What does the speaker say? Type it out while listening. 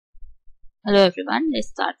Hello everyone, let's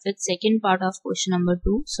start with second part of question number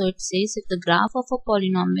 2. So it says if the graph of a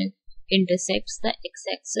polynomial intersects the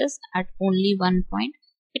x-axis at only one point,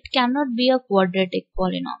 it cannot be a quadratic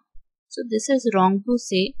polynomial. So this is wrong to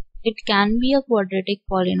say it can be a quadratic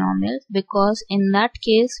polynomial, because in that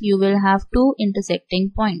case you will have two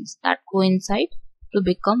intersecting points that coincide to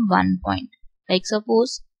become one point. Like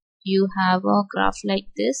suppose you have a graph like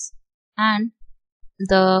this and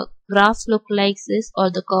the graph look like this or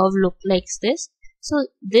the curve look like this. So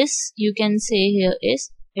this you can say here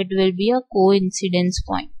is it will be a coincidence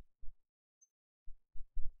point,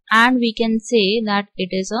 and we can say that it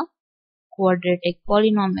is a quadratic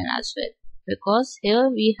polynomial as well, because here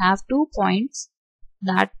we have 2 points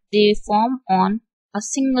that they form on a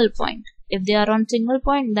single point. If they are on single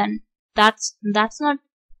point, then that's not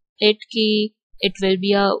it key it will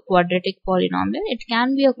be a quadratic polynomial. It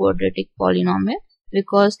can be a quadratic polynomial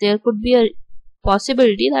because there could be a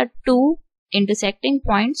possibility that two intersecting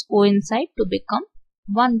points coincide to become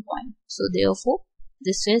one point. So therefore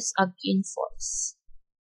this is again false.